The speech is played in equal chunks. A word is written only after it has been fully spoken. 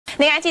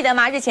您还记得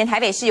吗？日前台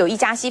北市有一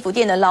家西服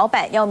店的老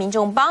板要民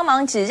众帮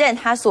忙指认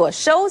他所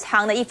收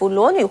藏的一幅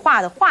裸女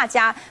画的画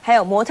家还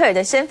有模特儿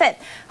的身份。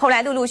后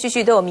来陆陆续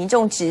续都有民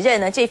众指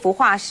认呢，这幅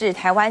画是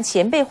台湾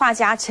前辈画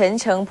家陈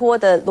澄波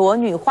的裸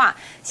女画。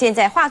现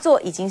在画作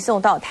已经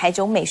送到台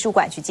中美术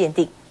馆去鉴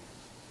定。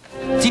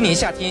 今年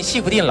夏天，西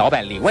服店老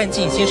板李万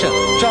进先生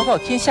昭告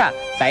天下，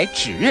来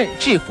指认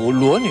这幅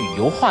裸女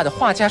油画的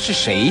画家是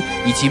谁，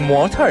以及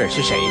模特儿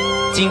是谁。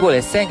经过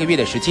了3个月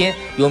的时间，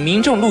有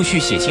民众陆续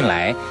写信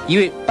来，一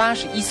位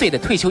81岁的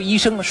退休医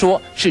生说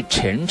是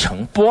陈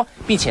澄波，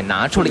并且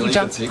拿出了一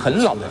张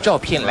很老的照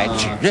片来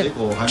指认。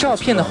照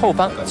片的后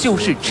方就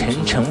是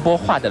陈澄波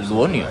画的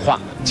裸女画，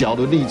脚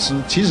的立姿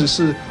其实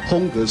是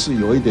风格是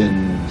有一点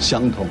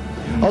相同。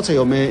 而且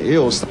我们也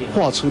有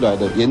画出来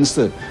的颜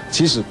色，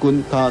其实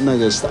跟他那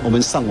个我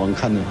们上网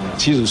看的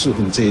其实是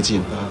很接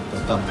近。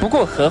不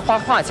过荷花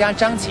画家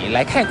张杰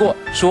来看过，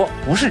说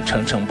不是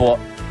陈澄波。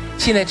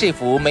现在这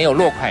幅没有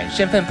落款、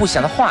身份不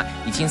详的画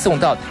已经送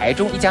到台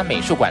中一家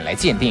美术馆来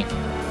鉴定。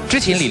之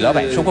前李老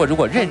板说过，如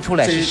果认出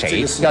来是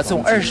谁，要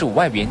送25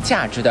万元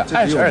价值的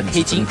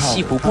22K 金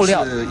西服布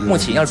料。目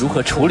前要如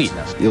何处理呢？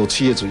有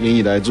企业主愿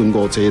意来认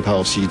购这一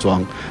套西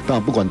装，当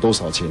然不管多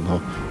少钱哈，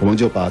我们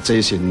就把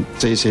这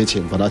些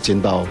钱把它捐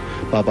到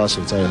88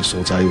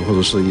所在或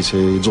者是一些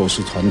弱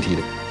势团体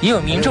的。也有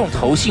民众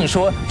投信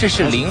说这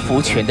是林福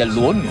全的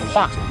裸女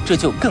画，这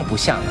就更不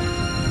像了。